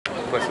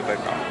person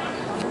right now.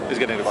 He's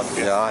getting recorded.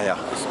 Yeah.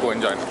 Just go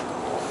and join.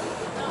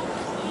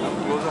 I'm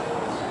closer.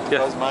 Yeah.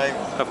 Because my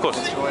Of course.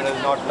 instrument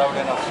is not loud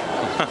enough.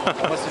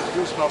 I must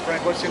introduce my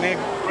friend. What's your name?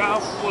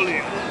 Ralph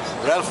Williams.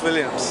 Ralph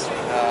Williams.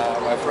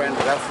 My friend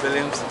Ralph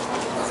Williams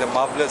is a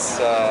marvelous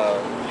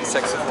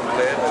saxophone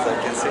player, as I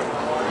can see.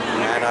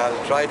 And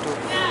I'll try to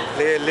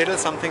play a little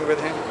something with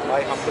him.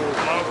 My humble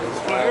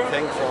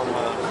thing from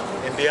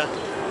India.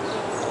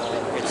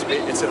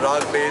 It's a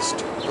rag-based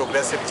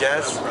progressive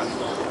jazz.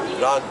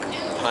 Rag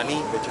Dhani,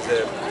 which is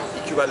a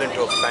equivalent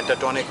of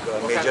pentatonic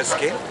major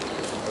scale.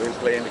 We'll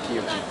play in the key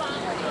of G.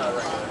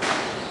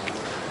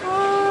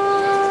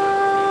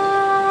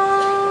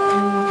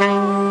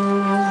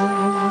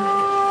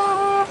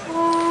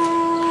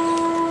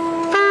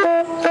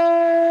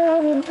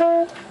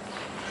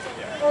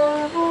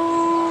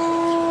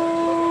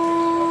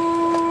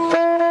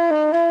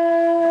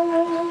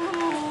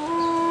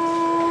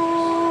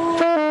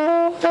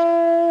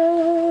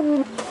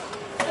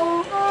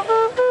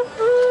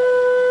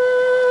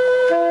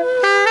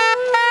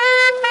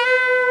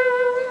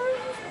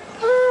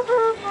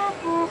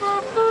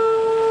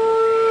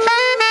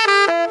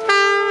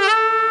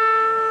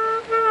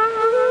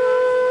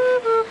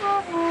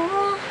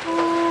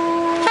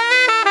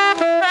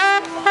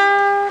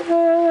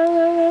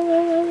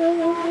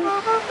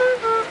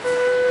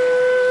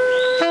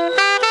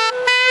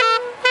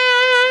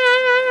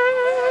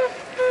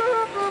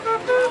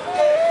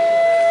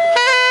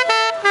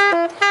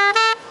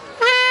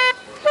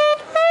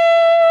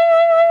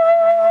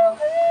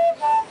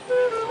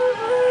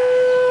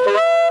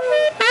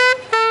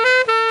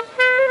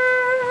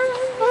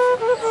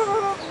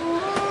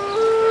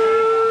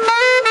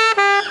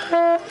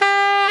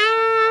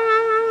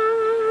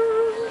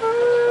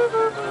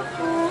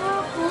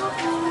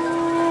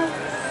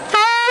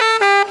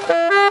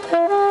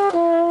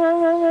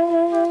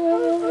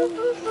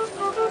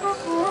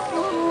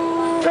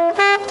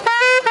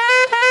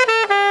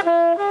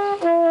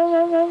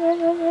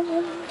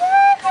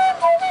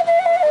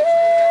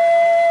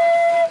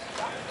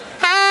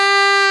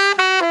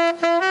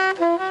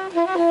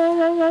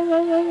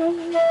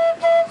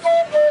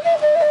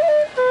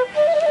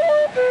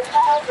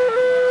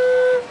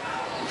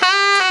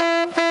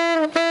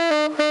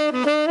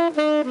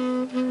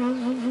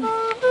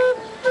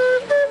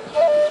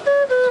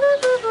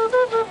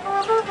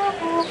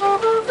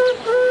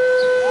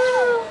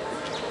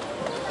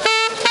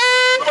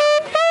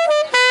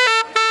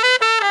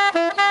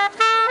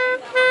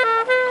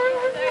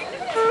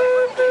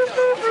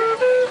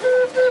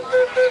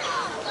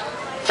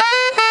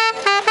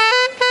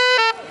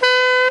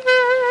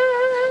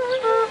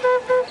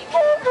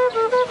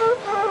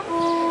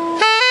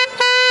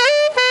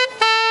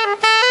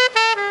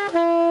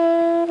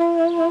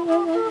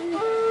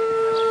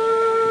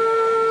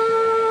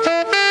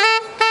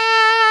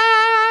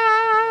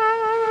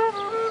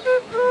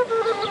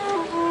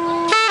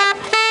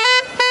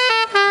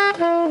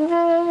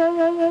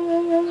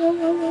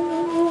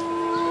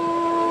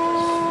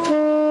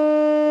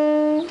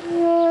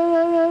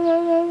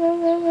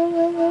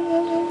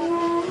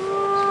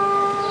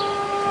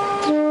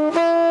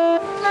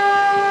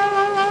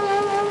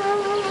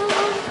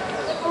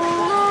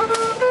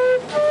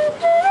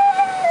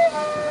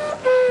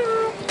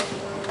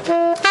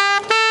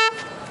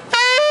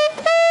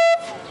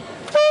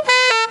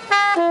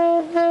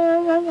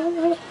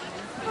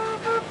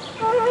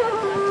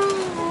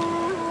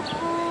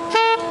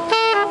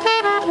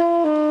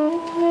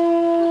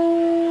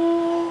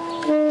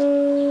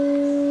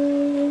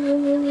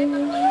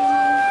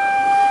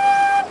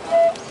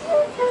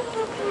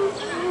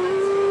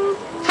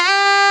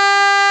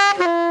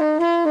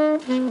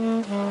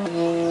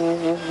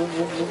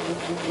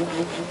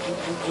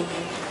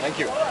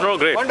 No,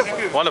 great. Wonderful.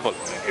 Wonderful.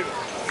 Thank you.